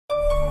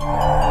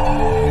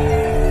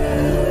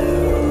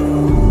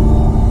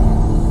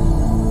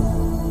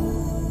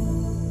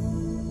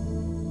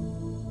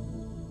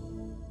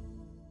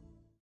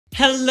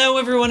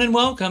everyone, and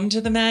welcome to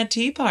the Mad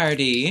Tea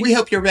Party. We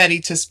hope you're ready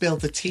to spill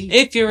the tea.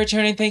 If you're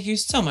returning, thank you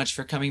so much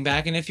for coming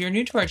back. And if you're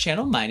new to our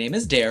channel, my name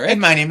is Derek.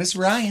 And my name is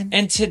Ryan.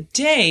 And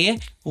today,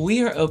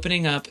 we are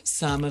opening up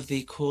some of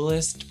the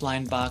coolest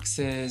blind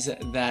boxes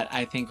that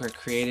I think were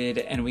created,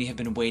 and we have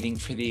been waiting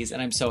for these,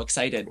 and I'm so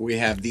excited.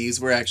 These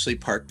were actually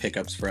park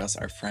pickups for us.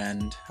 Our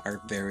friend,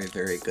 our very,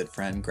 very good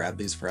friend, grabbed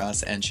these for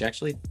us, and she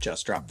actually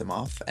just dropped them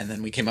off, and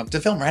then we came up to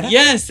film right after.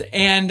 Yes,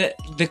 and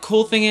the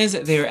cool thing is,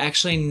 they're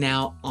actually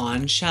now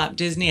on Shop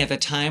Disney. At the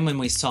time when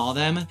we saw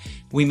them,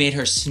 we made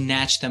her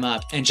snatch them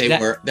up. And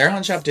they're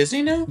on Shop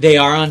Disney now? They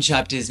are on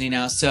Shop Disney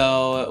now,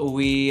 so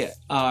we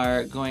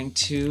are going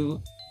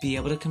to be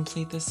able to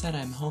complete this set,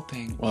 I'm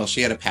hoping. Well,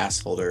 she had a pass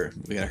holder.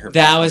 We got her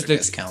that was the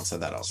discount, so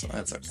that's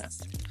okay.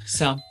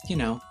 So, you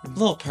know,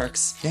 little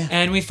perks. Yeah.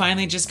 And we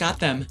finally just got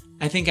them,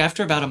 I think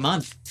after about a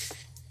month.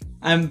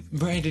 I'm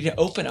ready to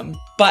open them.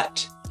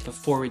 But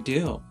before we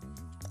do,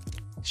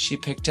 she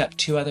picked up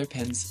 2 other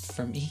pins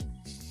for me.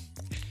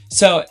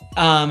 So,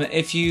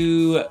 if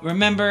you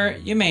remember,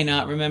 you may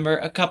not remember,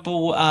 a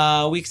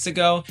couple weeks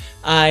ago,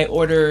 I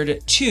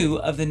ordered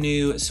 2 of the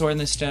new Sword in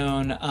the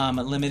Stone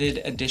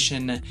limited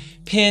edition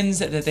pins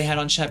that they had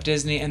on Shop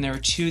Disney, and there were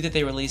 2 that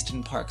they released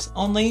in parks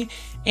only,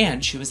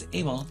 and she was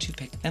able to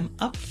pick them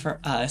up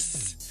for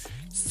us.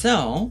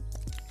 So,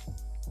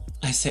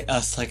 I say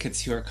us like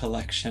it's your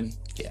collection.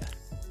 Yeah,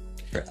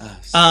 for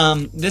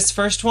us. This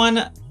first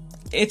one,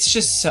 it's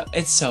just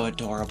it's so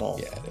adorable.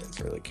 Yeah, it is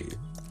really cute.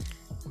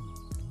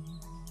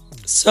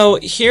 So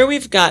here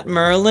we've got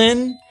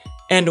Merlin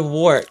and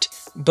Wart,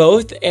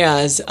 both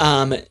as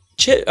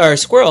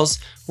squirrels,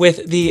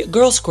 with the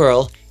girl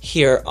squirrel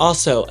here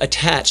also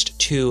attached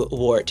to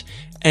Wart.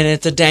 And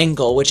it's a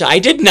dangle, which I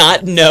did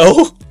not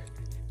know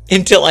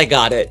until I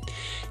got it.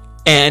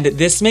 And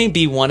this may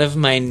be one of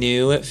my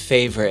new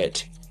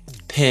favorite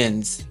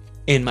pins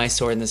in my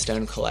Sword in the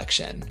Stone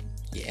collection.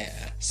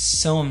 Yeah.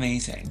 So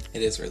amazing.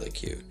 It is really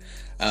cute.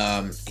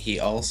 He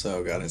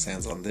also got his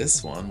hands on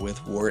this one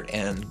with Wart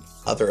and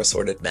other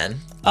assorted men.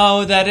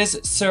 Oh, that is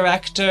Sir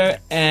Ector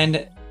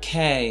and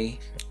Kay,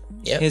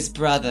 yep. His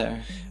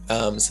brother.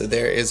 So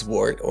there is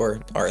Wart,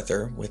 or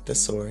Arthur, with the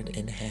sword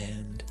in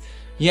hand.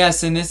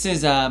 Yes, and this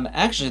is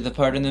actually the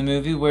part in the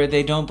movie where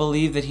they don't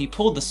believe that he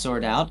pulled the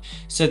sword out,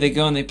 so they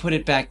go and they put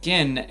it back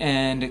in,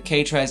 and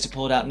Kay tries to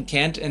pull it out and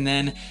can't, and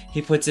then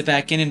he puts it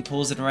back in and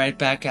pulls it right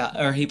back out,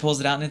 or he pulls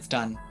it out and it's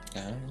done.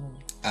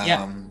 Oh.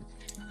 Yeah.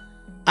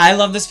 I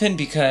love this pin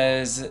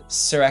because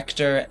Sir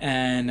Ector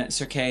and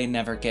Sir Kay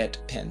never get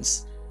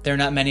pins. There are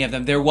not many of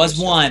them. There was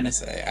one.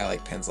 I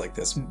like pins like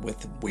this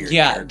with weird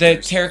characters. characters.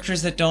 The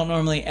characters that don't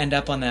normally end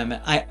up on them.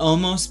 I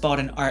almost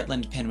bought an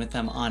Artland pin with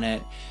them on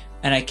it,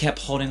 and I kept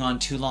holding on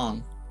too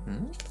long.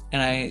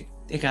 And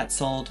it got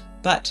sold,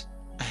 but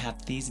I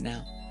have these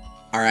now.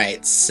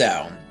 Alright,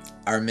 so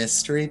our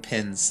mystery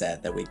pin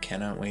set that we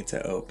cannot wait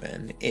to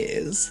open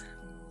is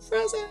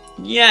Frozen.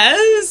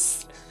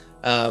 Yes!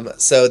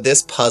 So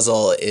this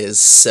puzzle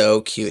is so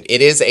cute.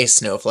 It is a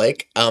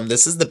snowflake.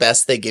 This is the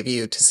best they give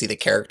you to see the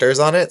characters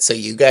on it, so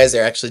you guys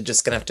are actually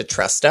just gonna have to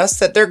trust us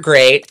that they're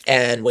great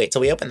and wait till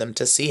we open them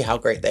to see how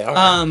great they are.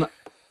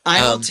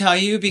 I will tell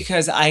you,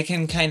 because I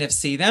can kind of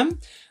see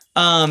them,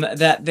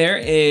 that there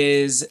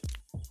is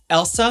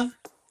Elsa,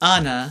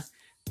 Anna,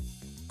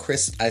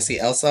 I see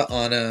Elsa,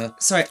 Anna.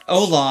 Sorry,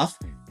 Olaf.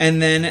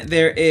 And then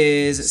there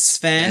is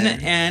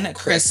Sven and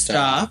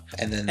Kristoff.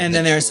 And then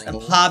there's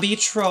Pabi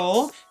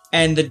Troll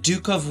and the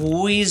Duke of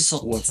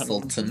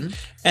Weaselton.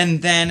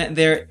 And then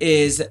there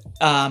is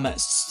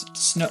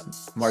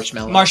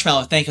Marshmallow.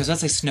 Marshmallow, thank you. I was about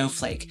to say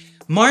Snowflake.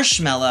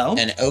 Marshmallow.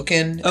 And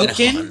Oaken. And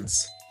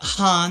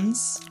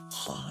Hans.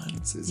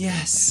 Hans is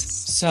yes.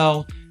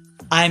 So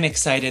I'm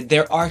excited.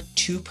 There are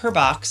 2 per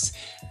box,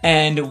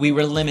 and we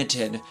were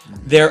limited.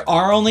 There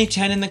are only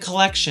 10 in the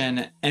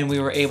collection, and we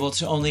were able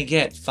to only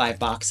get 5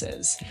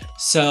 boxes.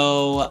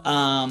 So,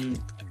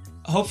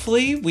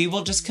 hopefully we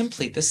will just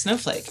complete the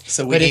snowflake.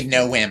 So we need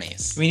no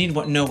whammies. We need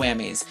no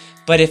whammies.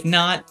 But if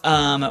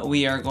not,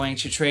 we are going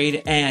to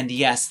trade, and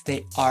yes,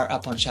 they are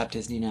up on Shop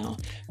Disney now.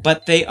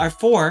 But they are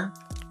for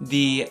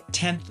the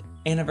 10th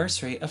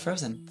anniversary of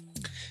Frozen.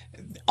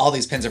 All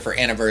these pins are for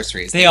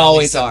anniversaries. They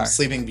always are.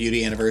 Sleeping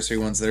Beauty anniversary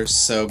ones that are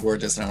so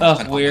gorgeous, and I want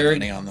to spend all my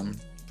money on them.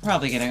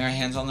 Probably getting our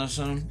hands on those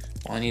soon.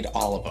 Well, I need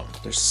all of them.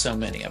 There's so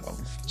many of them.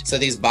 So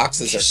these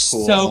boxes are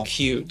cool. So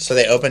cute. So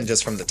they open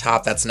just from the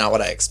top. That's not what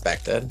I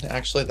expected.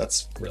 Actually,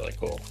 that's really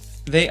cool.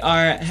 They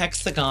are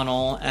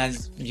hexagonal,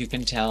 as you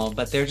can tell,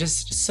 but they're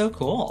just so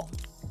cool.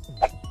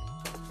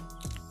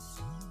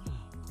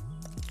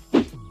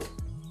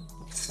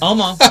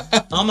 Almost.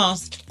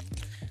 Almost.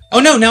 Oh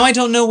no, now I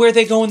don't know where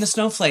they go in the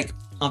snowflake.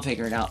 I'll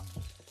figure it out.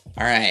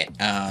 All right.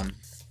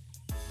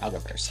 I'll go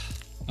first.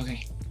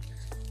 Okay.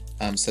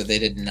 So they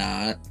did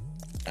not.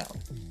 Oh.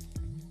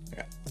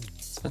 Okay.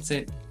 So let's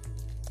say,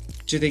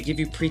 do they give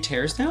you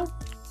pre-tears now?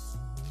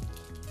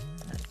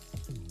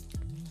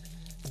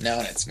 No,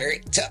 and it's very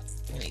tough.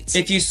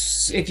 If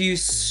you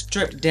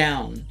strip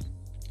down,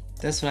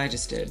 that's what I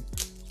just did.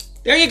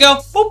 There you go.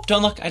 Oop!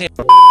 Don't look. I did.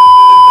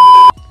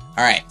 All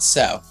Alright,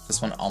 so this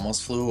one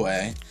almost flew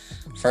away.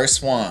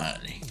 First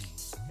one.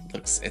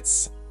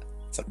 It's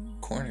a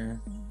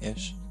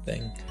corner-ish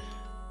thing.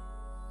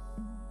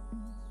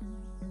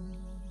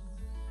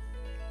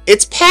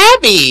 It's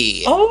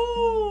Pabi!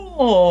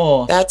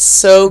 Oh! That's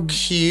so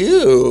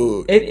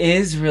cute. It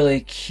is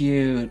really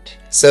cute.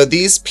 So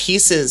these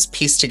pieces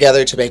piece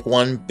together to make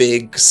one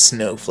big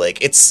snowflake.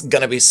 It's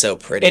gonna be so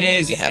pretty. It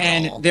is,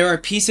 and there are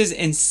pieces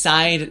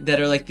inside that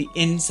are like the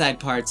inside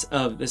parts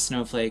of the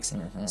snowflakes.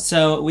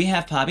 So we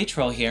have Pabi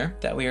Troll here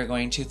that we are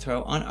going to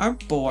throw on our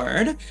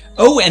board.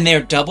 Oh, and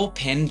they're double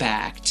pin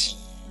backed.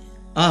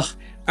 Ugh.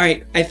 All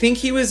right, I think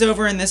he was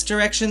over in this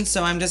direction,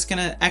 so I'm just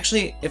gonna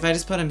actually, if I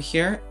just put him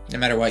here, no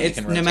matter what, you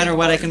can rotate no matter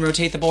what, I can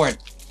rotate the board.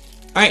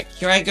 All right,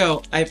 here I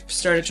go. I've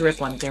started to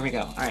rip one. There we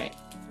go. All right.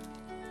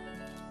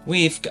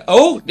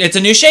 Oh, it's a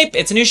new shape.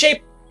 It's a new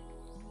shape.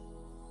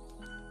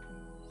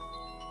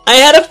 I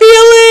had a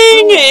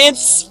feeling. It's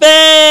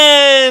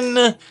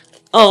Sven.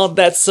 Oh,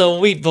 that's so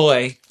sweet,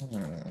 boy.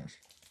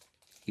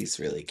 He's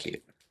really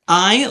cute.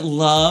 I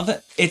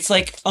love, it's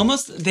like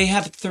almost, they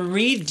have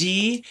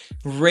 3D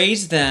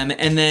raised them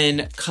and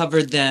then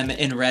covered them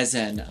in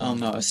resin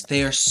almost.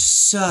 They are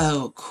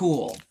so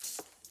cool.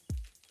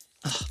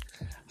 Ugh.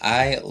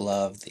 I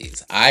love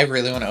these. I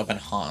really want to open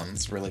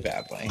Hans really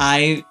badly.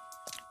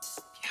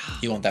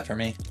 You want that for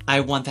me?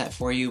 I want that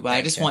for you, but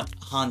I just want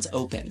Hans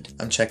opened.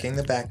 I'm checking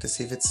the back to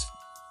see if it's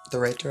the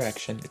right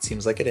direction. It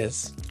seems like it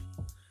is.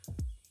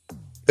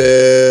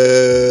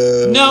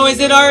 Boo! No, is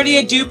it already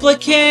a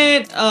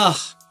duplicate? Ugh.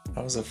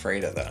 I was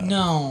afraid of that.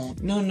 No.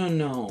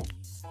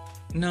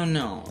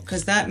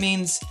 Because that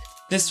means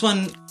this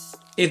one,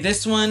 if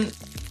this one,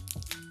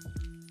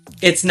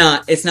 it's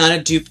not a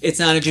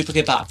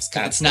duplicate box.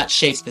 It's not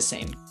shaped the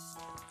same.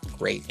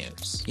 Great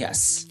news.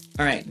 Yes.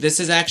 All right, this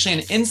is actually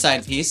an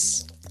inside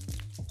piece.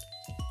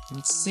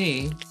 Let's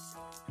see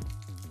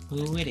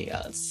who it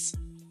is.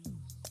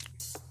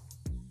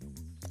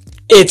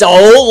 It's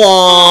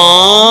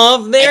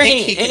Olaf! There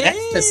he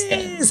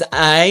is!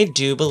 I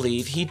do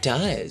believe he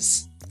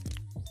does.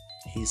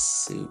 He's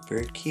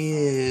super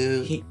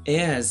cute. He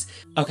is.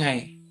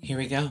 Okay, here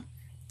we go.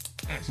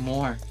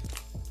 More.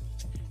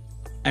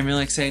 I'm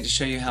really excited to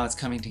show you how it's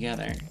coming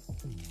together.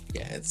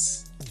 Yeah,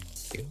 it's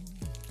cute.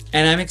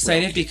 And I'm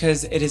excited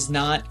because it is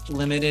not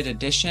limited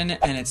edition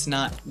and it's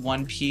not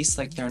one piece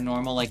like their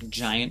normal like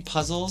giant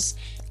puzzles.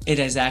 It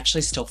is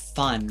actually still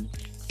fun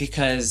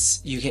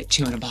because you get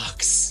 2 in a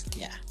box.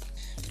 Yeah.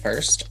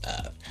 First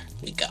up,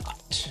 we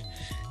got...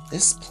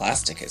 This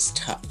plastic is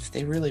tough.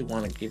 They really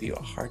want to give you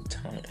a hard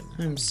time.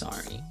 I'm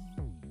sorry.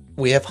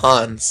 We have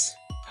Hans.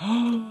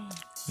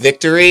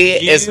 Victory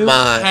is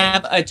mine. You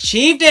have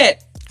achieved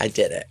it. I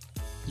did it.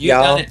 You've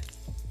done it.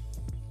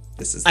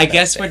 This is. I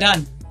guess we're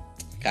done.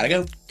 Gotta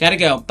go. Gotta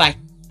go. Bye.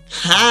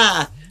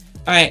 Ha!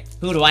 All right.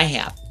 Who do I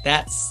have?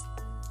 That's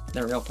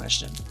the real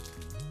question.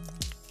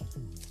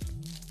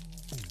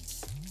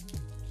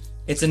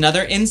 It's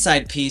another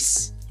inside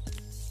piece.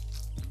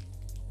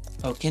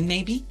 Oaken,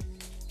 maybe?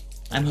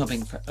 I'm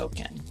hoping for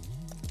Oaken.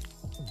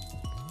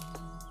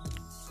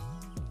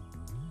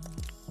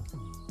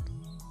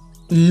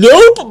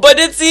 Nope, but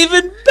it's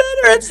even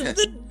better. It's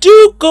the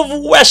Duke of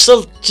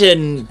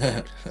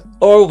Weaselton.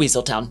 Or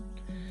Weaselton.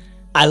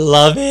 I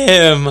love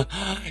him.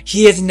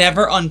 He is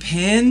never on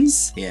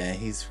pins. Yeah,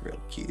 he's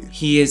real cute.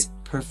 He is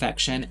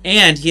perfection.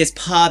 And he is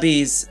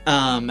Pabi's,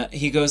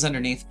 he goes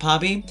underneath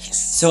Pabi.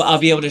 Yes. So I'll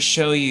be able to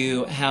show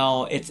you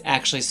how it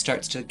actually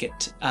starts to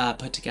get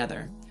put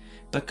together.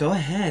 But go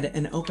ahead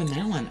and open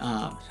that one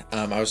up.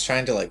 I was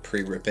trying to like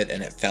pre-rip it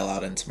and it fell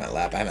out into my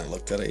lap. I haven't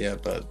looked at it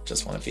yet, but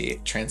just want to be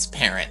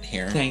transparent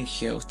here.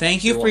 Thank you.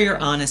 Thank you for your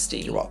honesty.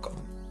 You're welcome.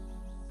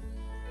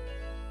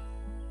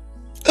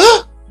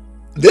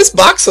 This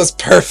box was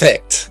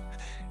perfect.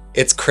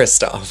 It's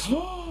Kristoff.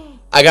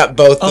 I got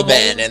both the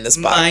men in this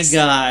box. My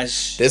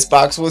gosh. This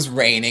box was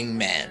raining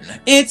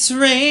men. It's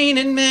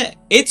raining men.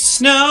 It's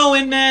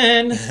snowing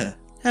men.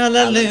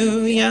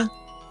 Hallelujah.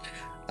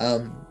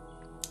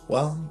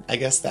 Well, I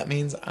guess that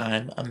means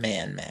I'm a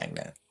man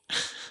magnet.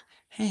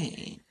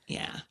 Hey,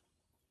 yeah.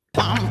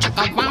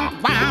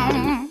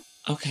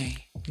 Okay,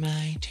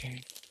 my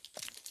turn.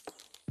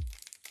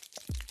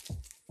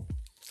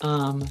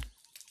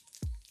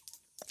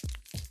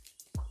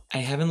 I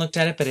haven't looked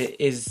at it, but it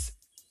is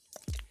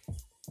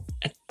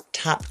a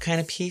top kind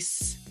of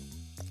piece.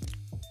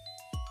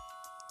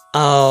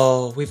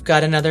 Oh, we've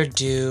got another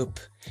dupe.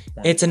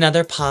 It's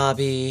another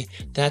Pabi.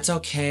 That's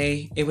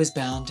okay. It was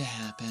bound to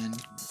happen.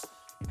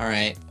 All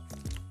right.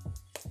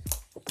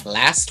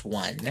 Last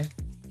one.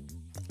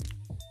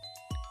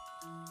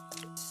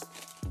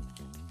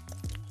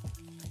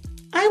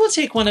 I will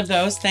take one of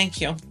those. Thank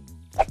you.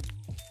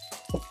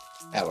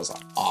 That was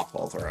an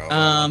awful throw.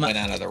 Went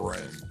out of the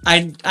room.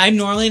 I'm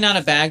normally not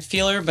a bag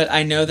feeler, but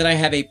I know that I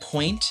have a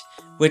point,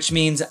 which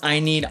means I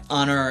need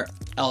honor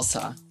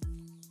Elsa.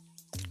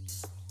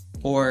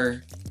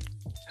 Or...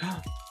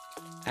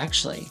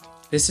 Actually,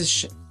 this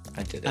is...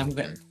 I did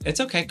it.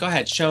 It's okay. Go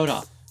ahead. Show it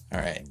off. All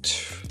right.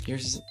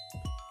 Here's...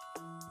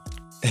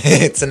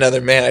 It's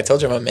another man. I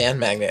told you I'm a man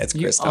magnet. It's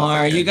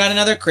Kristoff. You got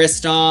another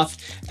Kristoff.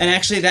 And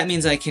actually, that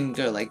means I can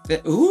go like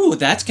that. Ooh,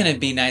 that's going to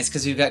be nice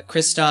because we've got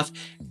Kristoff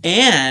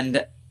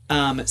and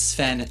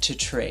Sven to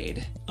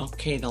trade.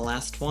 Okay, the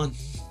last one.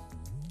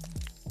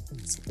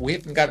 We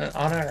haven't gotten it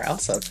on our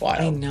Elsa. It's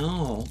wild. I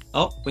know.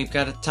 Oh, we've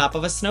got a top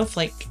of a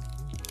snowflake.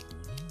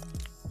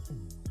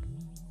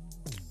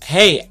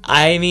 Hey,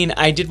 I mean,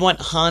 I did want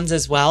Hans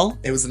as well.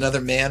 It was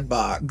another man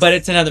box. But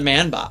it's another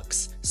man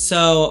box.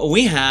 So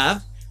we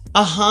have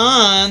a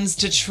Hans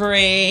to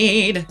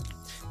trade.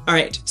 All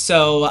right,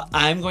 so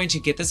I'm going to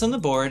get this on the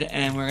board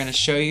and we're going to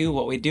show you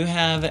what we do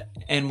have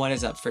and what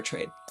is up for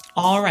trade.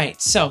 All right,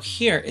 so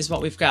here is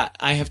what we've got.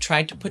 I have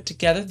tried to put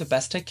together the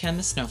best I can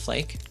the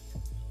snowflake.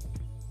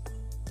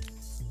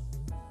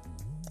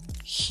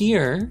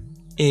 Here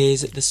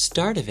is the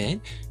start of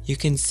it. You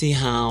can see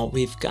how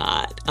we've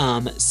got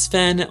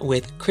Sven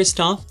with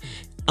Kristoff,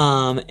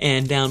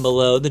 and down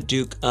below the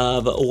Duke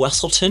of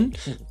Weaselton,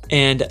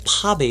 and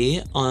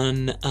Pabi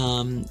on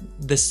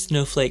the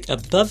snowflake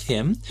above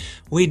him.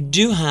 We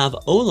do have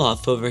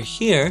Olaf over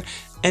here,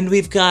 and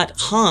we've got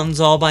Hans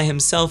all by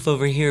himself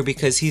over here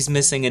because he's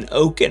missing an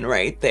Oaken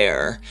right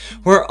there.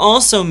 We're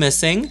also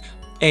missing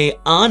a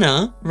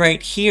Anna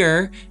right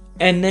here.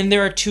 And then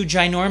there are two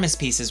ginormous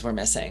pieces we're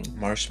missing.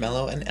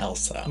 Marshmallow and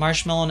Elsa.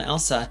 Marshmallow and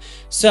Elsa.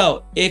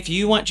 So, if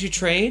you want to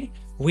trade,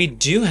 we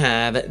do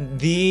have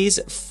these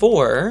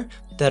 4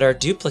 that are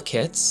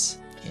duplicates.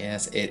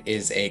 Yes, it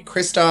is a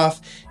Kristoff,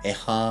 a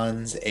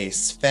Hans, a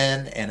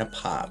Sven, and a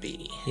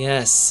Pabi.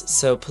 Yes,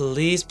 so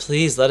please,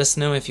 please let us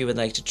know if you would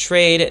like to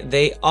trade.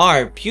 They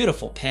are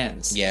beautiful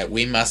pins. Yeah,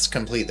 we must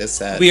complete this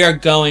set. We are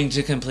going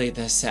to complete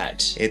this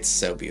set. It's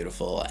so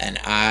beautiful, and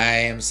I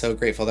am so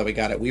grateful that we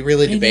got it. We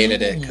really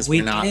debated it because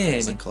we're not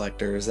frozen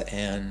collectors,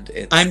 and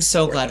I'm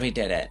so glad we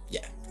did it.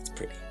 Yeah, it's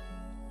pretty.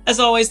 As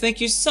always,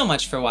 thank you so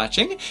much for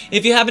watching.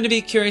 If you happen to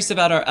be curious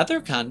about our other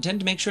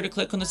content, make sure to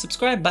click on the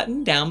subscribe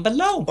button down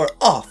below. Or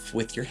off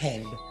with your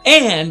head.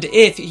 And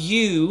if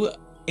you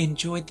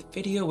enjoyed the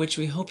video, which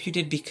we hope you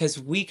did because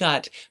we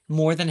got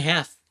more than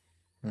half.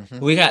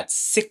 We got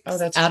 6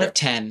 out of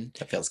 10.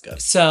 That feels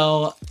good.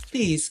 So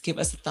please give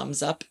us a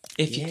thumbs up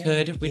if you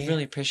could. We'd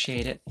really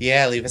appreciate it.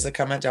 Yeah, leave us a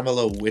comment down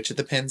below. Which of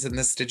the pins in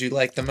this did you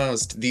like the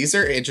most? These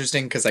are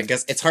interesting because I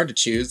guess it's hard to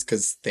choose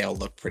because they all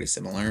look pretty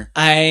similar.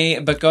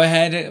 But go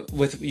ahead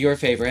with your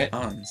favorite.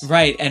 Hans.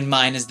 Right, and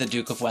mine is the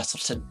Duke of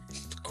Weaselton.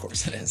 Of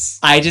course it is.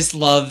 I just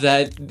love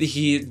that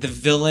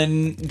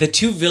the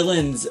 2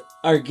 villains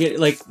are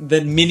like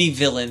the mini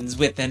villains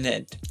within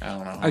it. I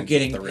don't know. Are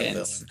getting the real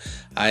pins.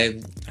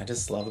 villain. I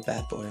just love a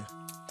bad boy.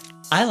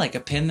 I like a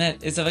pin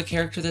that is of a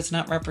character that's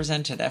not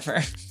represented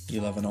ever.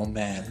 You love an old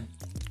man.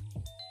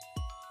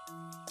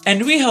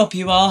 And we hope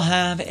you all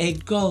have a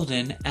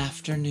golden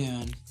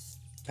afternoon.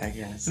 Bye,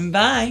 guys.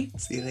 Bye.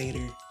 See you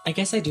later. I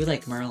guess I do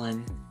like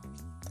Merlin.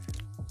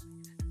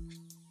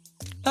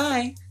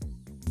 Bye.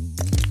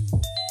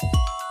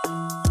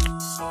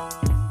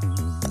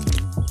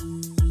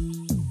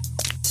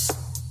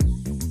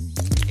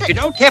 If you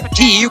don't have a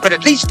tea, you could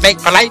at least make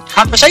polite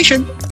conversation.